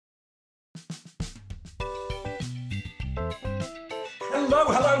Hello,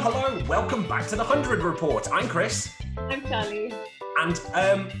 hello, hello. Welcome back to the 100 Report. I'm Chris. I'm Charlie. And,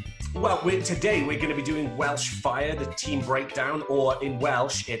 today we're going to be doing Welsh Fire, the team breakdown, or in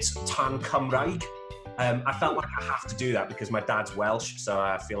Welsh, it's Tan Cymraeg. I felt like I have to do that because my dad's Welsh, so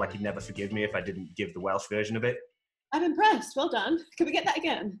I feel like he'd never forgive me if I didn't give the Welsh version of it. I'm impressed. Well done. Can we get that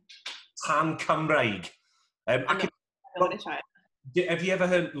again? Tan Cymraeg. I want to try it. Have you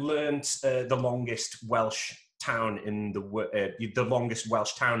ever learned the longest Welsh town in the longest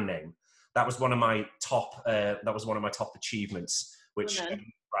Welsh town name? That was one of my top. Achievements. Which right,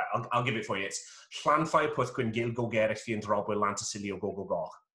 I'll give it for you. It's Llanfair Pwthgwyn Gil Gogerich Fi yn Drobwyl Lantysilio Gogogoch.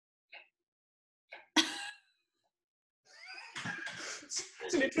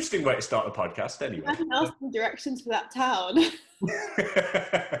 It's an interesting way to start a podcast, anyway. I haven't asked some directions for that town.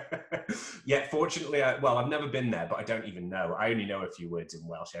 Yeah, fortunately, I've never been there, but I don't even know. I only know a few words in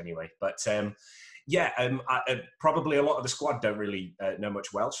Welsh anyway. But probably a lot of the squad don't really know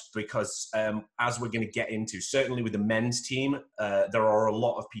much Welsh because, as we're going to get into, certainly with the men's team, there are a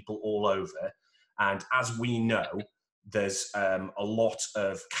lot of people all over. And as we know, there's a lot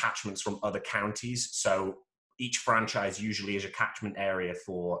of catchments from other counties. So each franchise usually is a catchment area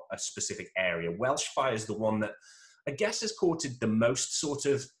for a specific area. Welsh Fire is the one that I guess has courted the most sort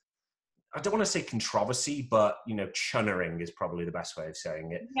of, I don't want to say controversy, but, chunnering is probably the best way of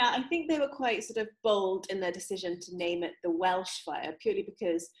saying it. Yeah, I think they were quite sort of bold in their decision to name it the Welsh Fire, purely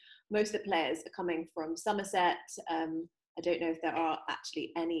because most of the players are coming from Somerset. I don't know if there are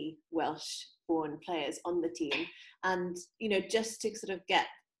actually any Welsh-born players on the team. And, just to sort of get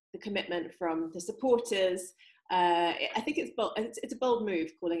the commitment from the supporters, I think it's a bold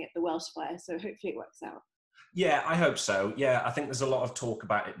move calling it the Welsh Fire, so hopefully it works out. Yeah, I hope so. Yeah, I think there's a lot of talk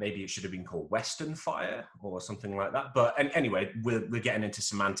about it. Maybe it should have been called Western Fire or something like that. But anyway, we're getting into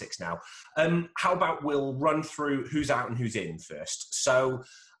semantics now. How about we'll run through who's out and who's in first. So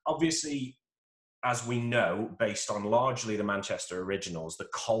obviously, as we know, based on largely the Manchester Originals, the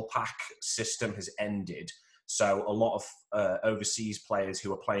Kolpak system has ended. So a lot of overseas players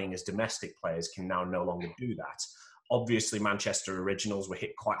who are playing as domestic players can now no longer do that. Obviously, Manchester Originals were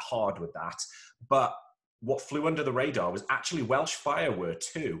hit quite hard with that. But what flew under the radar was actually Welsh Fire were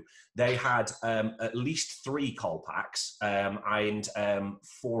too. They had at least 3 Kolpaks and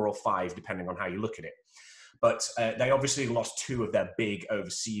 4 or 5, depending on how you look at it. But they obviously lost 2 of their big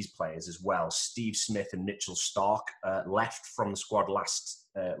overseas players as well. Steve Smith and Mitchell Stark left from the squad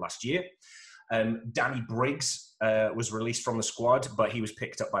last year. Danny Briggs was released from the squad, but he was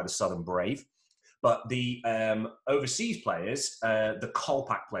picked up by the Southern Brave. But the overseas players, the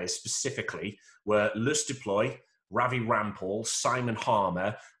Kolpak players specifically, were Lus Deploy, Ravi Rampal, Simon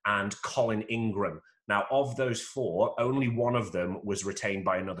Harmer, and Colin Ingram. Now, of those 4, only one of them was retained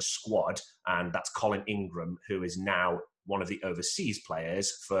by another squad, and that's Colin Ingram, who is now one of the overseas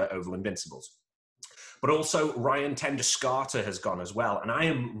players for Oval Invincibles. But also Ryan Tenduscarter has gone as well, and I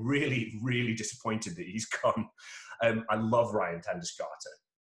am really, really disappointed that he's gone. I love Ryan Tenduscarter.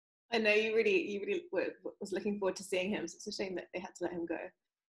 I know you really was looking forward to seeing him. So it's a shame that they had to let him go.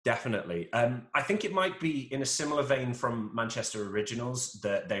 Definitely. I think it might be in a similar vein from Manchester Originals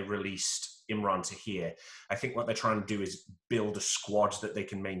that they released Imran Tahir. I think what they're trying to do is build a squad that they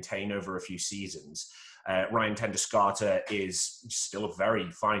can maintain over a few seasons. Ryan Tenduscarter is still a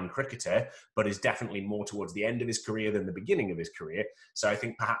very fine cricketer, but is definitely more towards the end of his career than the beginning of his career. So I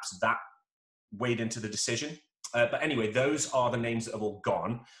think perhaps that weighed into the decision. But anyway, those are the names that have all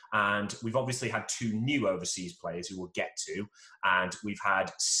gone. And we've obviously had 2 new overseas players who we'll get to. And we've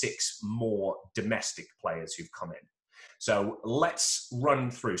had 6 more domestic players who've come in. So let's run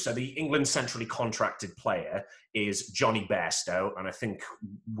through. So the England centrally contracted player is Johnny Bairstow. And I think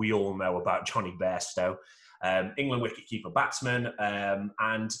we all know about Johnny Bairstow. England wicketkeeper batsman.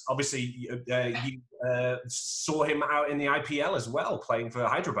 And obviously you saw him out in the IPL as well, playing for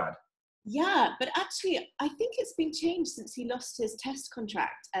Hyderabad. Yeah, but actually, I think it's been changed since he lost his test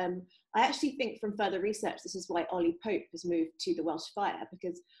contract. I actually think from further research, this is why Ollie Pope has moved to the Welsh Fire,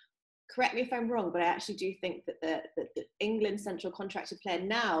 because, correct me if I'm wrong, but I actually do think that the England central contracted player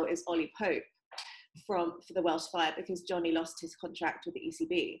now is Ollie Pope for the Welsh Fire, because Johnny lost his contract with the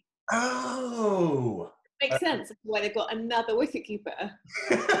ECB. Oh! Makes sense. That's why they've got another wicketkeeper.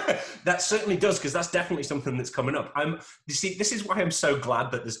 That certainly does, because that's definitely something that's coming up. You see, this is why I'm so glad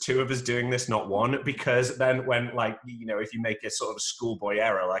that there's 2 of us doing this, not one, because then when, if you make a sort of a schoolboy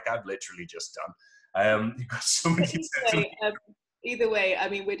error, like I've literally just done, you've got somebody... Either way, I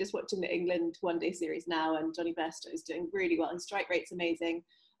mean, we're just watching the England one-day series now, and Johnny Bairstow is doing really well. His strike rate's amazing.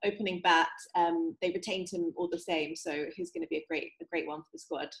 Opening bat, they retained him all the same, so he's going to be a great one for the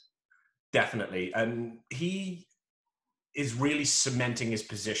squad. Definitely. is really cementing his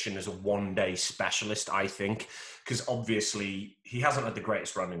position as a one-day specialist, I think, because obviously he hasn't had the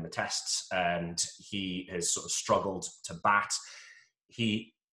greatest run in the tests and he has sort of struggled to bat.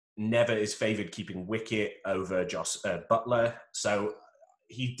 He never is favoured keeping wicket over Josh Butler. So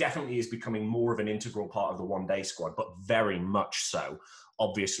he definitely is becoming more of an integral part of the one-day squad, but very much so.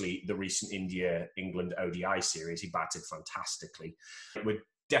 Obviously, the recent India-England ODI series, he batted fantastically. We're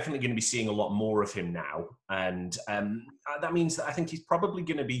definitely going to be seeing a lot more of him now. And that means that I think he's probably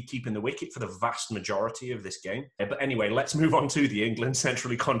going to be keeping the wicket for the vast majority of this game. But anyway, let's move on to the England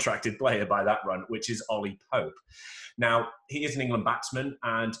centrally contracted player by that run, which is Ollie Pope. Now, he is an England batsman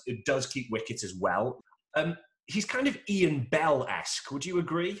and it does keep wickets as well. He's kind of Ian Bell-esque. Would you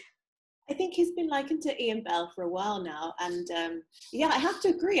agree? I think he's been likened to Ian Bell for a while now. And yeah, I have to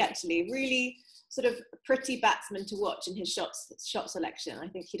agree, actually. Really sort of pretty batsman to watch in his shot selection. I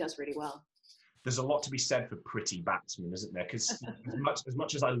think he does really well. There's a lot to be said for pretty batsmen, isn't there? Because as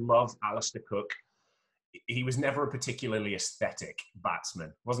much as I love Alistair Cook, he was never a particularly aesthetic batsman.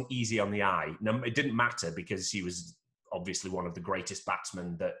 It wasn't easy on the eye. No, it didn't matter because he was obviously one of the greatest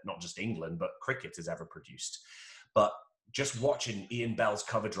batsmen that not just England, but cricket has ever produced. But just watching Ian Bell's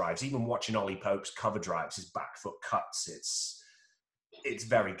cover drives, even watching Ollie Pope's cover drives, his back foot cuts, it's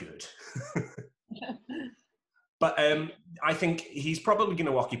very good. But I think he's probably going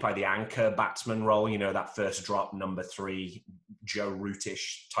to occupy the anchor batsman role, you know, that first drop, number 3, Joe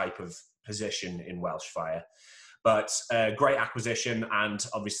Root-ish type of position in Welsh Fire. But great acquisition, and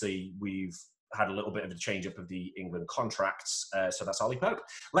obviously we've had a little bit of a change-up of the England contracts, so that's Ollie Pope.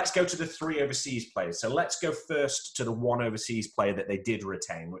 Let's go to the 3 overseas players. So let's go first to the 1 overseas player that they did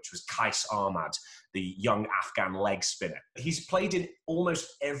retain, which was Qais Ahmad, the young Afghan leg spinner. He's played in almost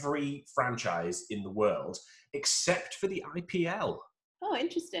every franchise in the world, except for the IPL. Oh,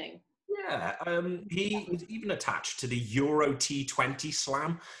 interesting. Yeah, he was even attached to the Euro T20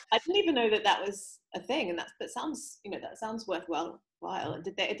 Slam. I didn't even know that was a thing, and that sounds worthwhile.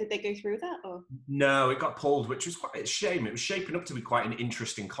 Did they go through that? Or? No, it got pulled, which was quite a shame. It was shaping up to be quite an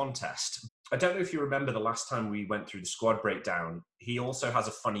interesting contest. I don't know if you remember the last time we went through the squad breakdown. He also has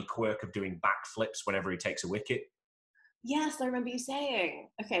a funny quirk of doing backflips whenever he takes a wicket. Yes, I remember you saying.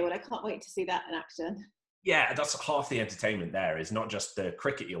 Okay, well, I can't wait to see that in action. Yeah, that's half the entertainment there, is not just the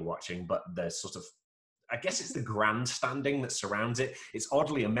cricket you're watching, but the sort of, I guess it's the grandstanding that surrounds it. It's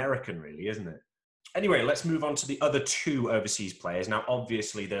oddly American, really, isn't it? Anyway, let's move on to the other 2 overseas players. Now,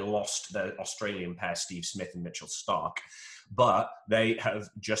 obviously, they lost the Australian pair, Steve Smith and Mitchell Starc, but they have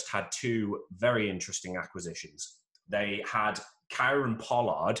just had 2 very interesting acquisitions. They had Kieron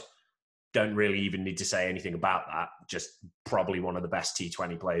Pollard, don't really even need to say anything about that, just probably one of the best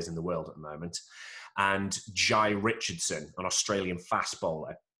T20 players in the world at the moment, and Jai Richardson, an Australian fast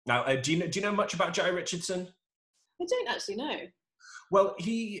bowler. Now, do you know much about Jai Richardson? I don't actually know. Well,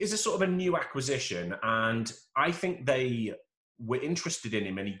 he is a sort of a new acquisition, and I think they were interested in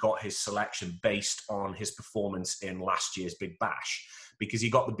him and he got his selection based on his performance in last year's Big Bash, because he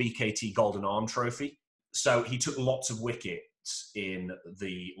got the BKT Golden Arm Trophy. So he took lots of wickets in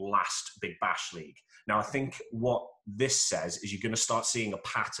the last Big Bash League. Now, I think what this says is you're going to start seeing a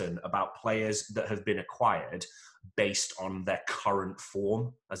pattern about players that have been acquired based on their current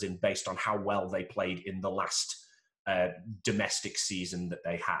form, as in based on how well they played in the last domestic season that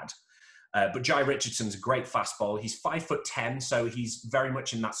they had. But Jai Richardson's a great fast bowler. He's 5'10", so he's very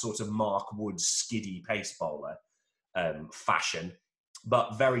much in that sort of Mark Wood skiddy pace bowler fashion,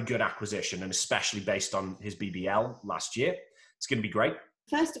 but very good acquisition, and especially based on his BBL last year. It's going to be great.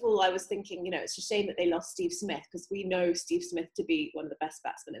 First of all, I was thinking, it's a shame that they lost Steve Smith, because we know Steve Smith to be one of the best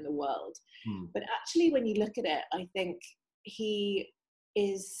batsmen in the world. But actually, when you look at it, I think he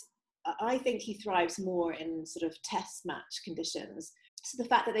thrives more in sort of test match conditions. So the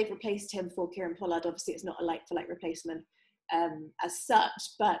fact that they've replaced him for Kieron Pollard, obviously it's not a like-for-like replacement as such,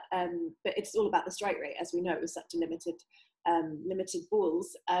 but it's all about the strike rate, as we know, with such a limited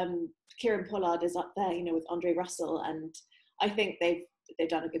balls. Kieron Pollard is up there, with Andre Russell, and I think they've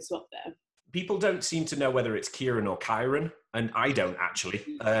done a good swap there. People don't seem to know whether it's Kieran or Kyron, and I don't actually.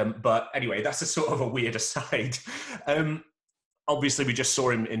 But anyway, that's a sort of a weird aside. Obviously, we just saw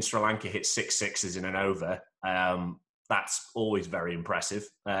him in Sri Lanka hit 6 sixes in an over. That's always very impressive.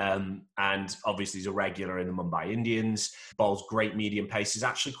 And obviously, he's a regular in the Mumbai Indians. Bowls great medium pace. He's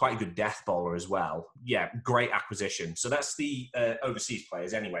actually quite a good death bowler as well. Yeah, great acquisition. So that's the overseas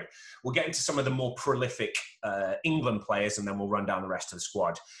players anyway. We'll get into some of the more prolific England players, and then we'll run down the rest of the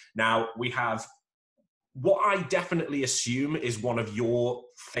squad. Now, we have what I definitely assume is one of your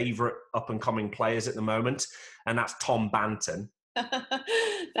favourite up-and-coming players at the moment, and that's Tom Banton.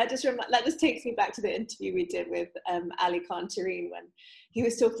 That just takes me back to the interview we did with Ali Khan Tareen when he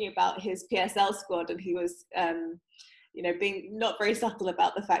was talking about his PSL squad, and he was being not very subtle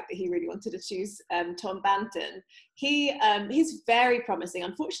about the fact that he really wanted to choose Tom Banton. He's very promising.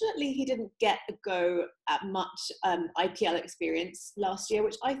 Unfortunately, he didn't get a go at much IPL experience last year,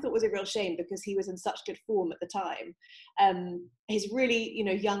 which I thought was a real shame because he was in such good form at the time. He's really,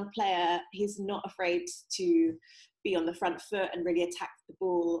 young player. He's not afraid to be on the front foot and really attack the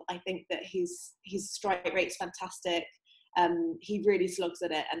ball. I think that his strike rate's fantastic. He really slugs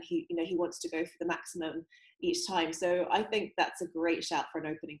at it, and he wants to go for the maximum each time. So I think that's a great shout for an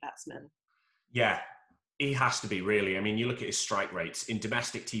opening batsman. Yeah, he has to be, really. I mean, you look at his strike rates. In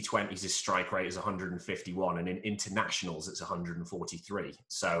domestic T20s, his strike rate is 151, and in internationals, it's 143.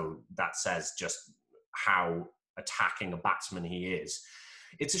 So that says just how attacking a batsman he is.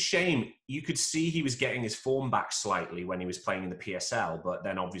 It's a shame. You could see he was getting his form back slightly when he was playing in the PSL, but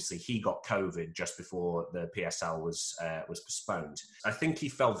then obviously he got COVID just before the PSL was postponed. I think he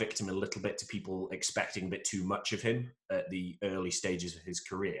fell victim a little bit to people expecting a bit too much of him at the early stages of his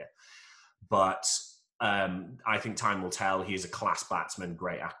career. But I think time will tell. He is a class batsman,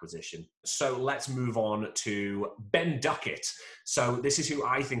 great acquisition. So let's move on to Ben Duckett. So this is who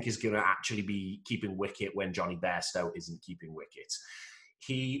I think is going to actually be keeping wicket when Jonny Bairstow isn't keeping wicket.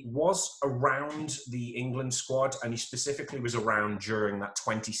 He was around the England squad, and he specifically was around during that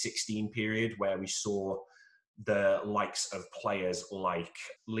 2016 period where we saw the likes of players like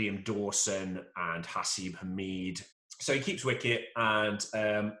Liam Dawson and Haseeb Hameed. So he keeps wicket, and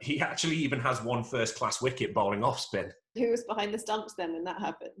he actually even has one first-class wicket bowling off spin. Who was behind the stumps then when that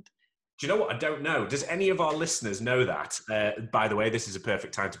happened? Do you know what? I don't know. Does any of our listeners know that? By the way, this is a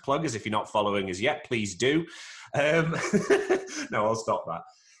perfect time to plug us. If you're not following us yet, please do. No, I'll stop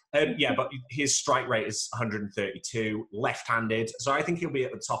that. Yeah, but his strike rate is 132, left-handed. So I think he'll be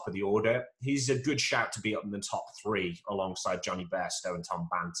at the top of the order. He's a good shout to be up in the top three alongside Jonny Bairstow and Tom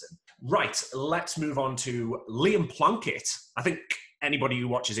Banton. Right, let's move on to Liam Plunkett. I think anybody who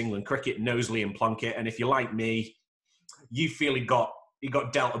watches England cricket knows Liam Plunkett. And if you're like me, you feel he got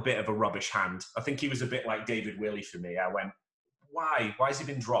dealt a bit of a rubbish hand. I think he was a bit like David Willey for me. I went, why? Why has he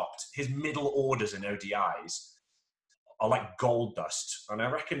been dropped? His middle orders in ODIs are like gold dust. And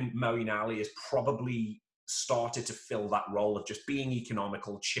I reckon Moeen Ali has probably started to fill that role of just being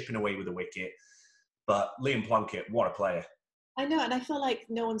economical, chipping away with a wicket. But Liam Plunkett, what a player. I know, and I feel like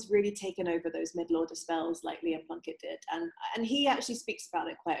no one's really taken over those middle order spells like Liam Plunkett did. And he actually speaks about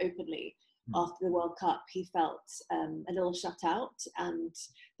it quite openly. After the World Cup, he felt a little shut out, and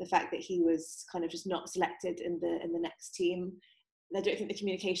the fact that he was kind of just not selected in the next team. I don't think the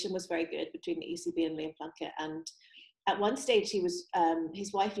communication was very good between the ECB and Liam Plunkett. And at one stage, he was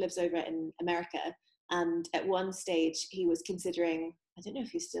his wife lives over in America, and at one stage he was considering, I don't know if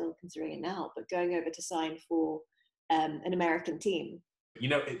he's still considering it now, but going over to sign for an American team. You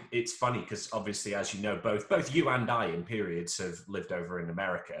know, it's funny because obviously, as you know, both you and I in periods have lived over in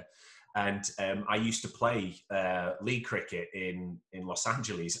America. And I used to play league cricket in Los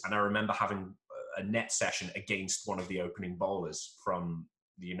Angeles, and I remember having a net session against one of the opening bowlers from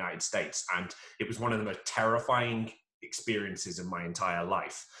the United States, and it was one of the most terrifying experiences of my entire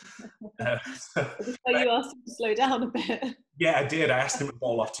life. So you asked him to slow down a bit. Yeah, I did. I asked him to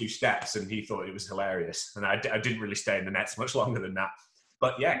bowl off 2 steps, and he thought it was hilarious. And I didn't really stay in the nets much longer than that.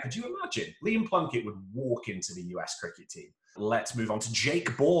 But yeah, could you imagine? Liam Plunkett would walk into the US cricket team. Let's move on to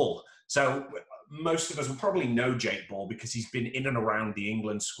Jake Ball. So most of us will probably know Jake Ball because he's been in and around the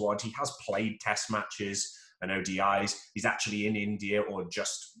England squad. He has played test matches and ODIs. He's actually in India or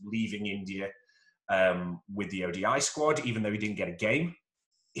just leaving India with the ODI squad, even though he didn't get a game.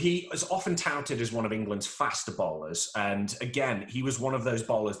 He is often touted as one of England's faster bowlers. And again, he was one of those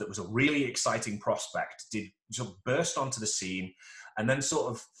bowlers that was a really exciting prospect, did sort of burst onto the scene and then sort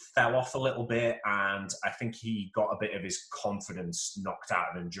of fell off a little bit. And I think he got a bit of his confidence knocked out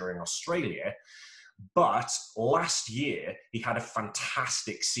of him during Australia. But last year, he had a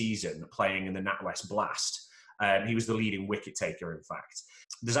fantastic season playing in the NatWest Blast. He was the leading wicket taker, in fact.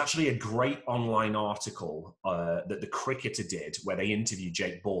 There's actually a great online article that The Cricketer did where they interviewed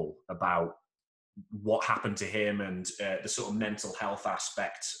Jake Ball about what happened to him and the sort of mental health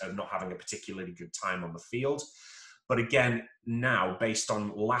aspect of not having a particularly good time on the field. But again, now, based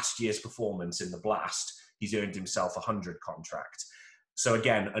on last year's performance in the Blast, he's earned himself a 100 contract. So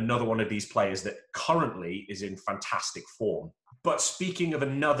again, another one of these players that currently is in fantastic form. But speaking of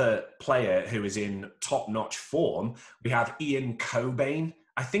another player who is in top-notch form, we have Ian Cobain.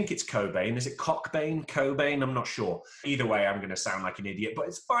 I think it's Cobain. Is it Cockbain? Cobain? I'm not sure. Either way, I'm going to sound like an idiot, but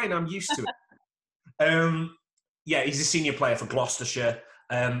it's fine. I'm used to it. Yeah, he's a senior player for Gloucestershire.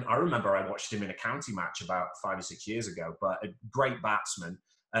 I remember I watched him in a county match about 5 or 6 years ago, but a great batsman.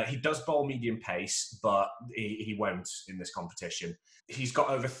 He does bowl medium pace, but he won't in this competition. He's got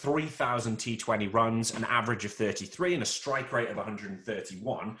over 3,000 T20 runs, an average of 33 and a strike rate of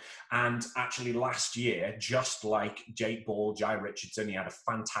 131. And actually last year, just like Jake Ball, Jai Richardson, he had a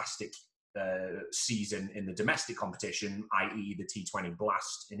fantastic season in the domestic competition, i.e. the T20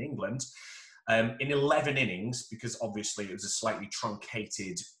 Blast in England. In 11 innings, because obviously it was a slightly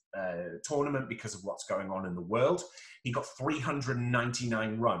truncated tournament because of what's going on in the world, he got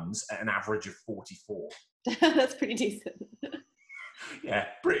 399 runs at an average of 44. That's pretty decent. Yeah,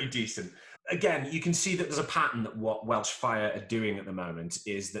 pretty decent. Again, you can see that there's a pattern that what Welsh Fire are doing at the moment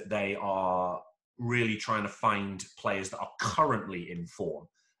is that they are really trying to find players that are currently in form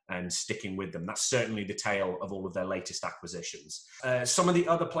and sticking with them. That's certainly the tale of all of their latest acquisitions. Some of the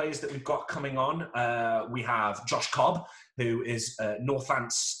other players that we've got coming on, we have Josh Cobb, who is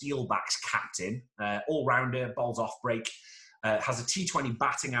Northants Steelbacks captain, all-rounder, bowls off break, has a T20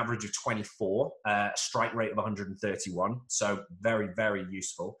 batting average of 24, strike rate of 131, so very, very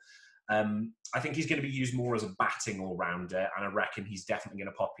useful. I think he's going to be used more as a batting all-rounder, and I reckon he's definitely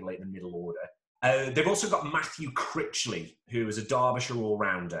going to populate the middle order. They've also got Matthew Critchley, who is a Derbyshire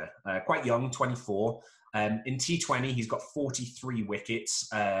all-rounder, quite young, 24. In T20, he's got 43 wickets,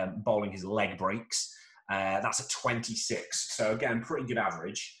 bowling his leg breaks. That's a 26, so again, pretty good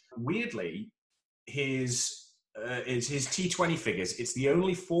average. Weirdly, his T20 figures, it's the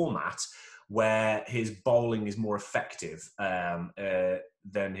only format where his bowling is more effective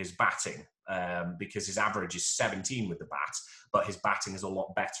than his batting, because his average is 17 with the bat, but his batting is a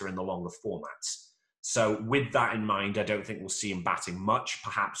lot better in the longer formats. So with that in mind, I don't think we'll see him batting much.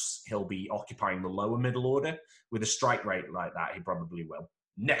 Perhaps he'll be occupying the lower middle order. With a strike rate like that, he probably will.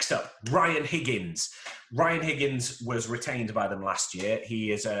 Next up, Ryan Higgins. Ryan Higgins was retained by them last year.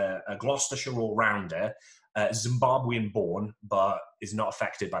 He is a Gloucestershire all-rounder, Zimbabwean born, but is not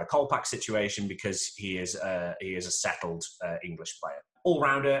affected by the Kolpak situation because he is a settled English player.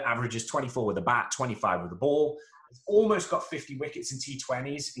 All-rounder, averages 24 with the bat, 25 with the ball. He's almost got 50 wickets in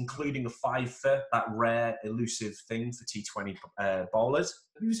T20s, including a 5 for that rare, elusive thing for T20 bowlers.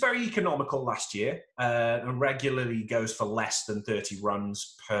 He was very economical last year and regularly goes for less than 30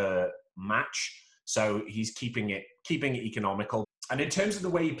 runs per match. So he's keeping it economical. And in terms of the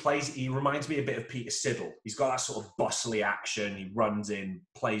way he plays, he reminds me a bit of Peter Siddle. He's got that sort of bustly action. He runs in,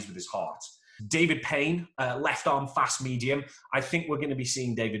 plays with his heart. David Payne, left arm fast medium. I think we're going to be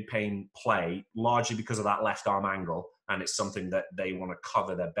seeing David Payne play largely because of that left arm angle, and it's something that they want to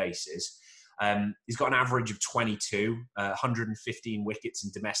cover their bases. He's got an average of 22, 115 wickets in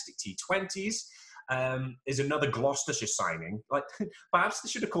domestic T20s. Is another Gloucestershire signing. Like, perhaps they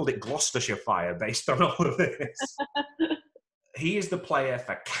should have called it Gloucestershire Fire based on all of this. He is the player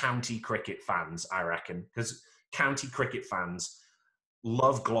for county cricket fans, I reckon, because county cricket fans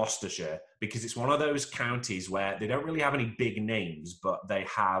love Gloucestershire because it's one of those counties where they don't really have any big names, but they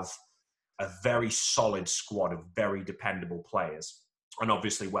have a very solid squad of very dependable players. And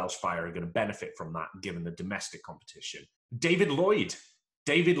obviously Welsh Fire are going to benefit from that given the domestic competition. David Lloyd.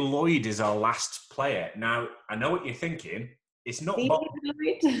 David Lloyd is our last player. Now, I know what you're thinking. It's not Bumble.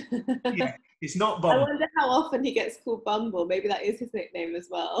 Yeah, it's not Bumble. I wonder how often he gets called Bumble. Maybe that is his nickname as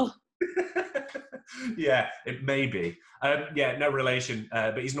well. Yeah, it may be. Yeah, no relation.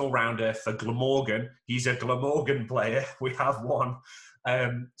 But he's an all-rounder for Glamorgan. He's a Glamorgan player. We have one.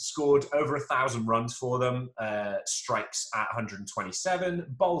 Scored over 1,000 runs for them. Strikes at 127.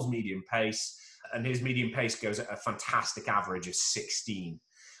 Bowls medium pace. And his medium pace goes at a fantastic average of 16.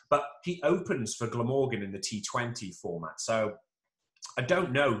 But he opens for Glamorgan in the T20 format. So I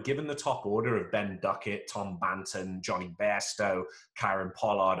don't know, given the top order of Ben Duckett, Tom Banton, Johnny Bairstow, Kieran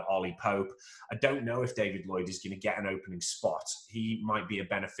Pollard, Ollie Pope, I don't know if David Lloyd is going to get an opening spot. He might be a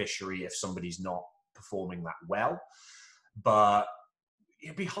beneficiary if somebody's not performing that well. But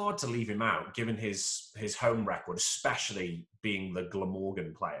it'd be hard to leave him out, given his home record, especially being the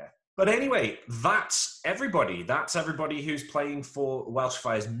Glamorgan player. But anyway, that's everybody. That's everybody who's playing for Welsh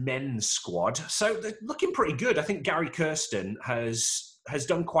Fire's men's squad. So they're looking pretty good. I think Gary Kirsten has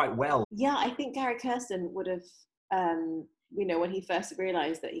done quite well. Yeah, I think Gary Kirsten would have, when he first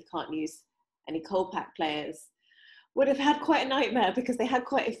realised that he can't use any Kolpak players, would have had quite a nightmare because they had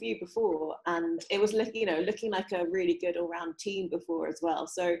quite a few before, and it was looking like a really good all-round team before as well.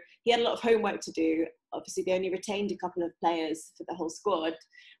 So he had a lot of homework to do. Obviously, they only retained a couple of players for the whole squad,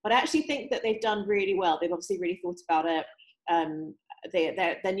 but I actually think that they've done really well. They've obviously really thought about it.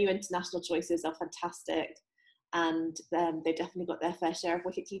 Their new international choices are fantastic, and they've definitely got their fair share of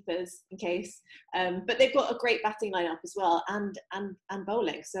wicket keepers in case. But they've got a great batting lineup as well, and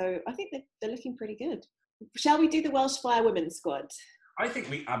bowling. So I think they're looking pretty good. Shall we do the Welsh Fire women's squad? I think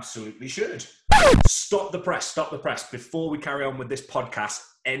we absolutely should. Stop the press. Before we carry on with this podcast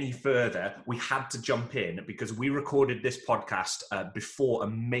any further, we had to jump in because we recorded this podcast before a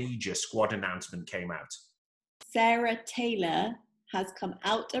major squad announcement came out. Sarah Taylor has come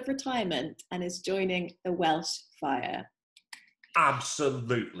out of retirement and is joining the Welsh Fire.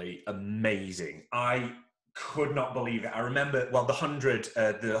 Absolutely amazing. I could not believe it. I remember, the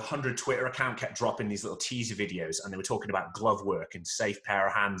 100 Twitter account kept dropping these little teaser videos, and they were talking about glove work and safe pair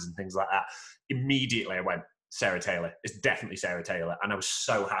of hands and things like that. Immediately I went, Sarah Taylor. It's definitely Sarah Taylor. And I was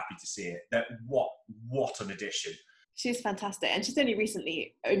so happy to see it. What an addition. She's fantastic. And she's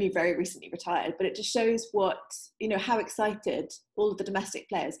only very recently retired, but it just shows how excited all of the domestic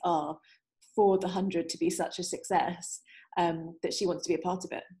players are for the 100 to be such a success, that she wants to be a part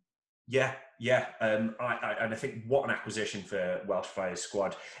of it. Yeah. I think what an acquisition for Welsh Fire's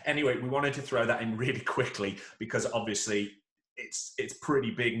squad. Anyway, we wanted to throw that in really quickly because obviously it's pretty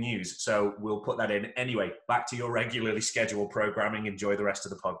big news. So we'll put that in. Anyway, back to your regularly scheduled programming. Enjoy the rest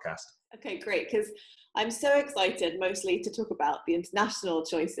of the podcast. Okay, great. Because I'm so excited mostly to talk about the international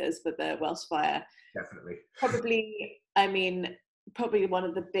choices for the Welsh Fire. Definitely. Probably one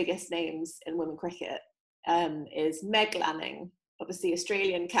of the biggest names in women cricket is Meg Lanning. Obviously,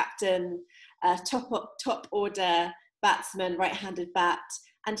 Australian captain, top order batsman, right-handed bat,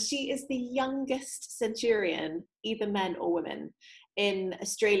 and she is the youngest centurion, either men or women, in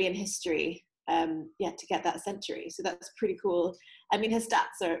Australian history. To get that century, so that's pretty cool. Her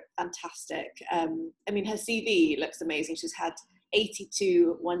stats are fantastic. Her CV looks amazing. She's had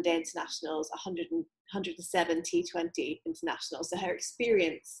 82 one-day internationals, 107 T20 internationals. So her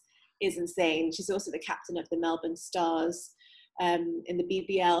experience is insane. She's also the captain of the Melbourne Stars in the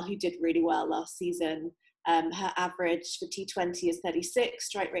BBL, who did really well last season. Her average for T20 is 36,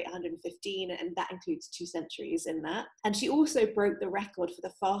 strike rate 115, and that includes 2 centuries in that. And she also broke the record for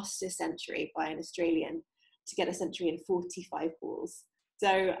the fastest century by an Australian to get a century in 45 balls.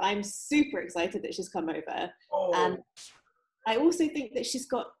 So I'm super excited that she's come over. Oh. And I also think that she's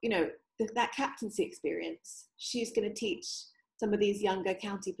got, that captaincy experience. She's going to teach some of these younger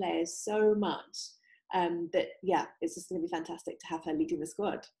county players so much it's just going to be fantastic to have her leading the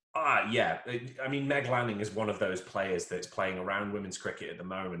squad. Meg Lanning is one of those players that's playing around women's cricket at the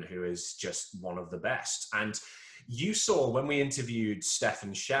moment who is just one of the best. And you saw when we interviewed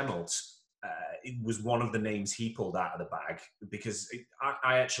Stefan Schemmelt, it was one of the names he pulled out of the bag, because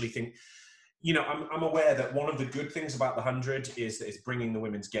I actually think, I'm aware that one of the good things about the 100 is that it's bringing the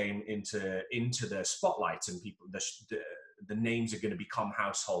women's game into the spotlight, and people, the names are going to become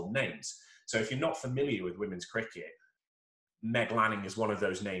household names. So if you're not familiar with women's cricket, Meg Lanning is one of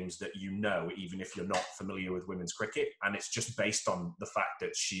those names that even if you're not familiar with women's cricket, and it's just based on the fact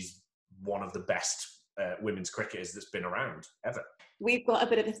that she's one of the best women's cricketers that's been around ever. We've got a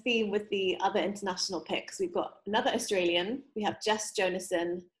bit of a theme with the other international picks. We've got another Australian. We have Jess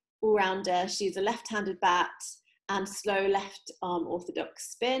Jonassen, all-rounder. She's a left-handed bat and slow left-arm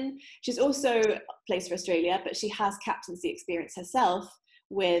orthodox spin. She's also plays for Australia, but she has captaincy experience herself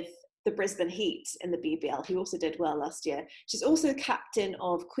with the Brisbane Heat in the BBL, who also did well last year. She's also captain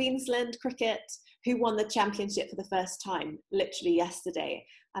of Queensland Cricket, who won the championship for the first time, literally yesterday.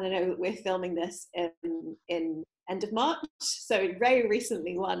 And I know we're filming this in end of March, so very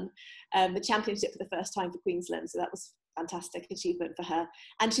recently won the championship for the first time for Queensland. So that was a fantastic achievement for her.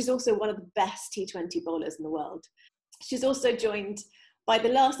 And she's also one of the best T20 bowlers in the world. She's also joined by the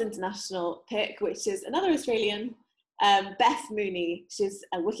last international pick, which is another Australian, Beth Mooney. She's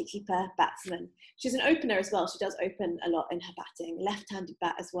a wicketkeeper batsman. She's an opener as well. She does open a lot in her batting. Left-handed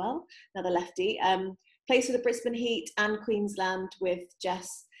bat as well, another lefty. Plays for the Brisbane Heat and Queensland with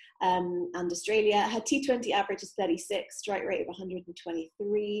Jess and Australia. Her T20 average is 36, strike rate of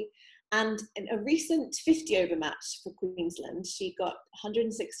 123. And in a recent 50-over match for Queensland, she got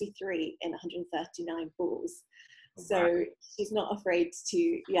 163 in 139 balls. So she's not afraid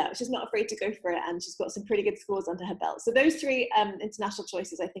to go for it, and she's got some pretty good scores under her belt. So those 3 international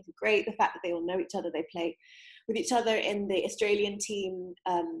choices I think are great. The fact that they all know each other, they play with each other in the Australian team.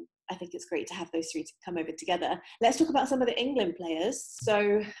 I think it's great to have those 3 to come over together. Let's talk about some of the England players.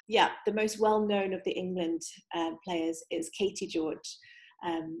 So the most well-known of the England players is Katie George.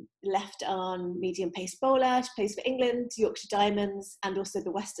 Left arm medium pace bowler. She plays for England, Yorkshire Diamonds, and also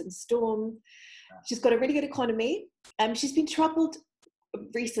the Western Storm. She's got a really good economy. She's been troubled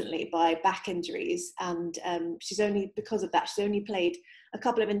recently by back injuries, and she's only played a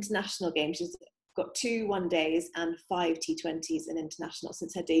couple of international games. She's got 2 one-days and 5 T20s and internationals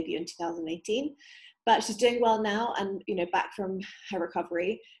since her debut in 2018. But she's doing well now and, you know, back from her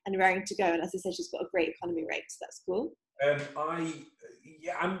recovery and raring to go. And as I said, she's got a great economy rate, so that's cool.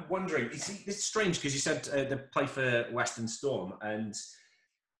 I'm wondering, it's strange because you said they play for Western Storm, and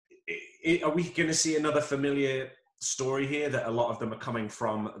are we going to see another familiar story here that a lot of them are coming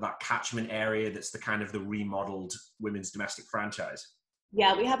from that catchment area that's the kind of the remodeled women's domestic franchise?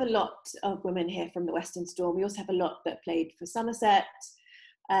 Yeah, we have a lot of women here from the Western Storm. We also have a lot that played for Somerset.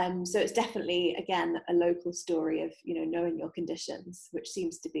 So it's definitely, again, a local story of, you know, knowing your conditions, which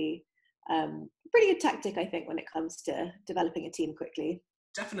seems to be a pretty good tactic, I think, when it comes to developing a team quickly.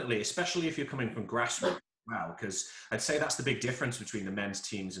 Definitely, especially if you're coming from grassroots. Wow, because I'd say that's the big difference between the men's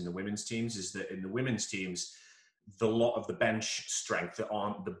teams and the women's teams, is that in the women's teams, the lot of the bench strength that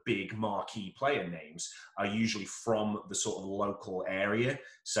aren't the big marquee player names are usually from the sort of local area.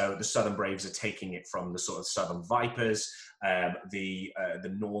 So the Southern Braves are taking it from the sort of Southern Vipers. The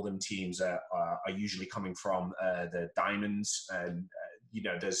northern teams are usually coming from the Diamonds. And, you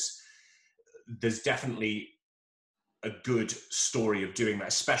know, there's definitely a good story of doing that,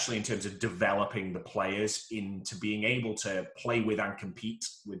 especially in terms of developing the players into being able to play with and compete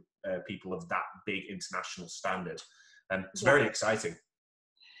with people of that big international standard. It's very exciting.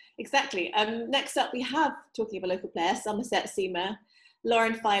 Exactly. Next up, we have, talking of a local player, Somerset Seamer,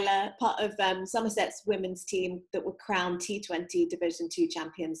 Lauren Filer, part of Somerset's women's team that were crowned T20 Division 2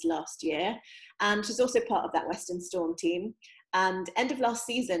 champions last year. And she's also part of that Western Storm team. And end of last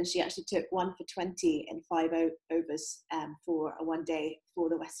season, she actually took 1 for 20 in 5 overs for a one-day for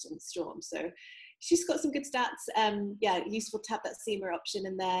the Western Storm. So she's got some good stats. Useful to have that Seamer option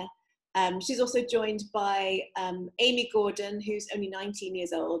in there. She's also joined by Amy Gordon, who's only 19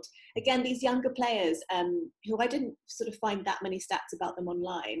 years old. Again, these younger players who I didn't sort of find that many stats about them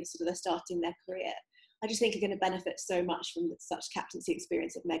online, sort of they're starting their career. I just think are going to benefit so much from such captaincy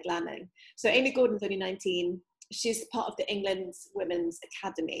experience of Meg Lanning. So Amy Gordon's only 19. She's part of the England's Women's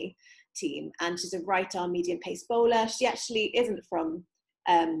Academy team, and she's a right-arm medium-pace bowler. She actually isn't from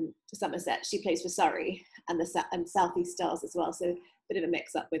Somerset. She plays for Surrey and the South East Stars as well. So a bit of a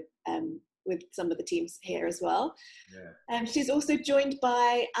mix-up with some of the teams here as well. Yeah. She's also joined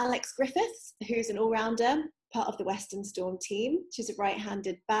by Alex Griffiths, who's an all-rounder, part of the Western Storm team. She's a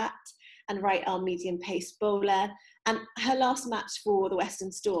right-handed bat and right-arm medium-pace bowler. And her last match for the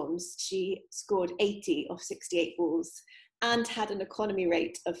Western Storms, she scored 80 off 68 balls and had an economy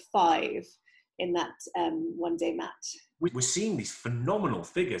rate of 5 in that one-day match. We're seeing these phenomenal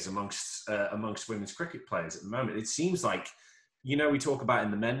figures amongst women's cricket players at the moment. It seems like, you know, we talk about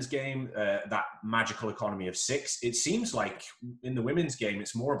in the men's game, that magical economy of 6. It seems like in the women's game,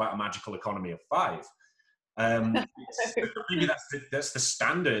 it's more about a magical economy of 5. Maybe that's the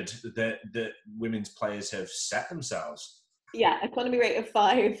standard that women's players have set themselves. Yeah, economy rate of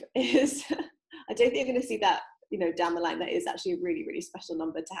 5 is, I don't think you're going to see that, you know, down the line. That is actually a really, really special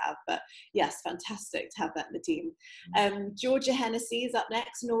number to have. But yes, fantastic to have that in the team. Georgia Hennessy is up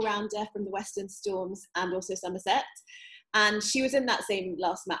next, an all-rounder from the Western Storms and also Somerset. And she was in that same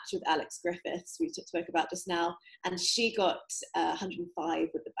last match with Alex Griffiths we spoke about just now, and she got 105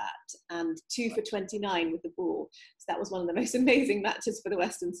 with the bat and 2 for 29 with the ball. So that was one of the most amazing matches for the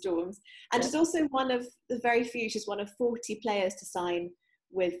Western Storms. And she's also one of the very few, she's one of 40 players to sign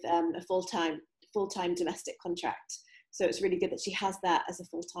with a full-time domestic contract. So it's really good that she has that as a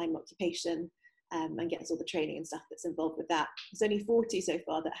full-time occupation and gets all the training and stuff that's involved with that. There's only 40 so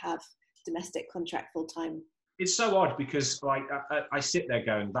far that have domestic contract full-time. It's so odd because, like, I sit there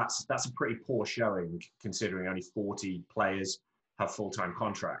going, that's a pretty poor showing considering only 40 players have full-time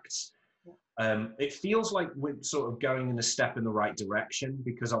contracts. It feels like we're sort of going in a step in the right direction,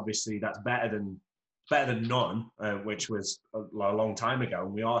 because obviously that's better than none, which was a long time ago,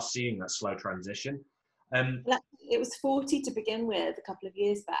 and we are seeing that slow transition. It was 40 to begin with a couple of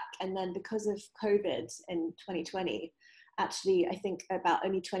years back, and then because of COVID in 2020. Actually, I think about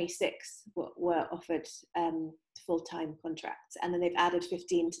only 26 were offered full-time contracts, and then they've added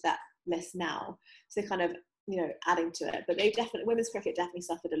 15 to that list now. So kind of, you know, adding to it. But women's cricket definitely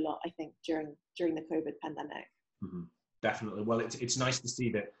suffered a lot, I think, during the COVID pandemic. Mm-hmm. Definitely. Well, it's nice to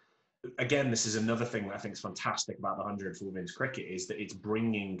see that. Again, this is another thing that I think is fantastic about the 100 for women's cricket, is that it's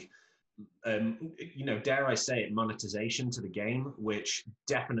bringing, you know, dare I say it, monetization to the game, which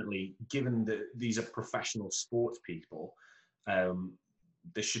definitely, given that these are professional sports people,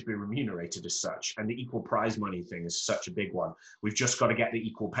 they should be remunerated as such. And the equal prize money thing is such a big one. We've just got to get the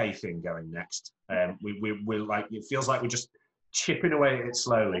equal pay thing going next. We're like, it feels like we're just chipping away at it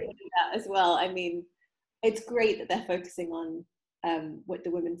slowly. That as well. I mean, it's great that they're focusing on with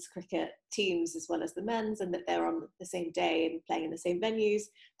the women's cricket teams as well as the men's, and that they're on the same day and playing in the same venues.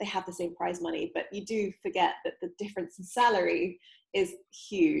 They have the same prize money, but you do forget that the difference in salary is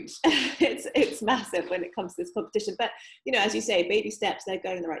huge. It's massive when it comes to this competition. But, you know, as you say, baby steps, they're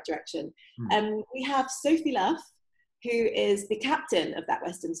going in the right direction. We have Sophie Luff, who is the captain of that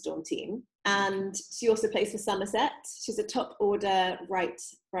Western Storm team, and she also plays for Somerset. She's a top order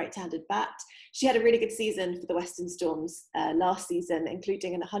right-handed bat. She had a really good season for the Western Storms last season,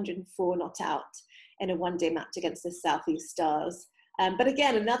 including an 104 not out in a one-day match against the South East Stars. But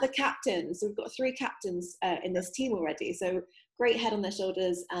again, another captain. So we've got 3 captains in this team already. So great head on their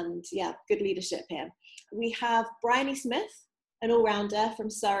shoulders, and yeah, good leadership here. We have Bryony Smith, an all-rounder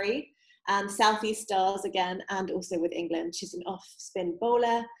from Surrey, and South East Stars again, and also with England. She's an off-spin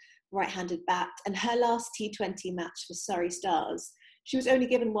bowler, right-handed bat, and her last T20 match for Surrey Stars, she was only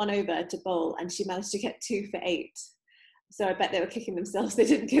given 1 over to bowl, and she managed to get 2 for 8. So I bet they were kicking themselves they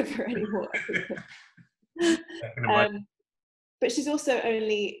didn't give her any more. But she's also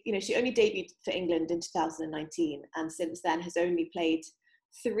only, you know, she only debuted for England in 2019, and since then has only played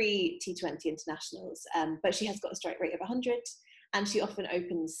 3 T20 internationals. But she has got a strike rate of 100, and she often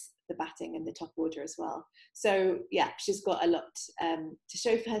opens the batting in the top order as well. So yeah, she's got a lot to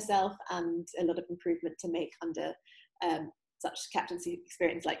show for herself, and a lot of improvement to make under such captaincy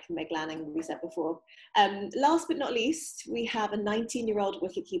experience like Meg Lanning, we said before. Last but not least, we have a 19-year-old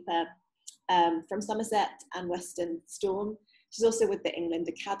wicketkeeper from Somerset and Western Storm. She's also with the England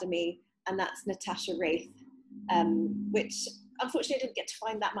Academy, and that's Natasha Wraith, which unfortunately I didn't get to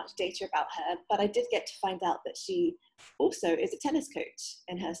find that much data about her, but I did get to find out that she also is a tennis coach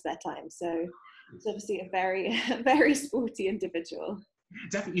in her spare time. So it's obviously a very, very sporty individual.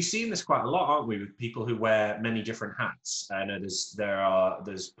 Definitely, you've seen this quite a lot, aren't we, with people who wear many different hats. I know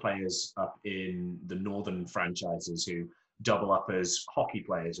there's players up in the northern franchises who double up as hockey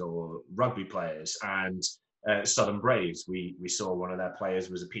players or rugby players, and Southern Braves, we saw one of their players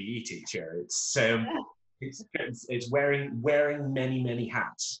was a PE teacher. It's wearing many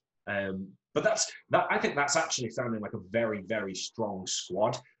hats. But I think that's actually sounding like a very, very strong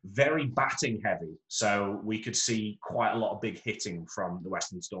squad, very batting heavy. So we could see quite a lot of big hitting from the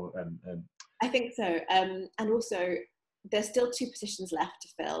Western Storm. I think so. And also, there's still 2 positions left to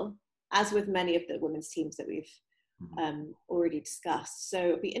fill, as with many of the women's teams that we've already discussed. So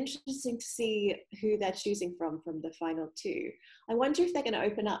it'll be interesting to see who they're choosing from the final 2. I wonder if they're going to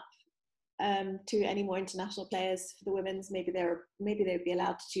open up to any more international players for the women's. Maybe they'd be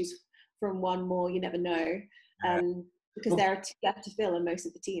allowed to choose from 1 more. You never know, because there are 2 left to fill in most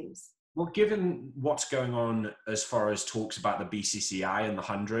of the teams. Well, given what's going on as far as talks about the BCCI and the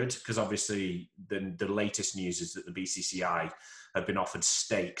 100, because obviously the latest news is that the BCCI have been offered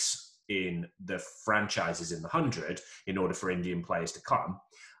stakes in the franchises in the 100 in order for Indian players to come.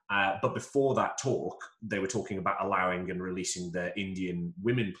 But before that talk, they were talking about allowing and releasing the Indian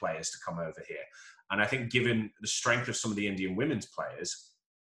women players to come over here. And I think given the strength of some of the Indian women's players,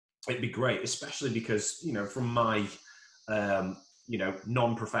 it'd be great, especially because, you know, from my,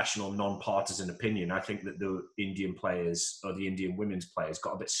 non-professional, non-partisan opinion, I think that the Indian players or the Indian women's players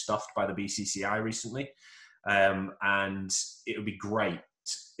got a bit stuffed by the BCCI recently. And it would be great.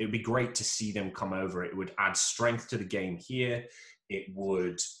 It would be great to see them come over. It would add strength to the game here. It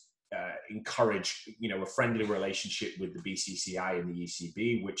would encourage, a friendly relationship with the BCCI and the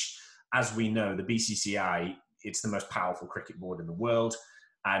ECB, which, as we know, the BCCI, it's the most powerful cricket board in the world.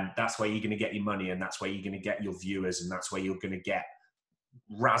 And that's where you're going to get your money, and that's where you're going to get your viewers, and that's where you're going to get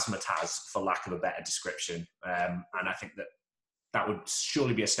razzmatazz, for lack of a better description. And I think that would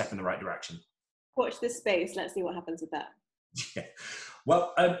surely be a step in the right direction. Watch this space. Let's see what happens with that. Yeah.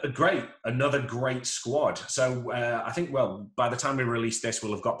 Well, another great squad. So I think, by the time we release this,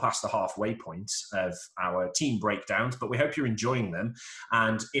 we'll have got past the halfway point of our team breakdowns, but we hope you're enjoying them.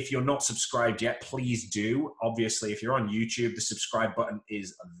 And if you're not subscribed yet, please do. Obviously, if you're on YouTube, the subscribe button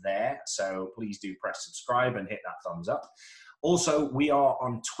is there. So please do press subscribe and hit that thumbs up. Also, we are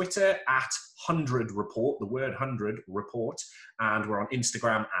on Twitter at 100 Report, the word 100 Report, and we're on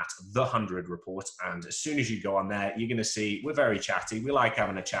Instagram at the 100 Report. And as soon as you go on there, you're going to see we're very chatty. We like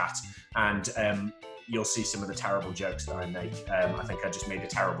having a chat, and you'll see some of the terrible jokes that I make. I think I just made a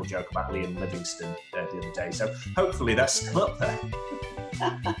terrible joke about Liam Livingston the other day, so hopefully that's still up there.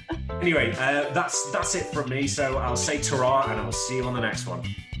 Anyway, that's it from me. So I'll say ta-ra, and I'll see you on the next one.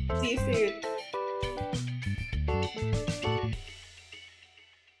 See you soon.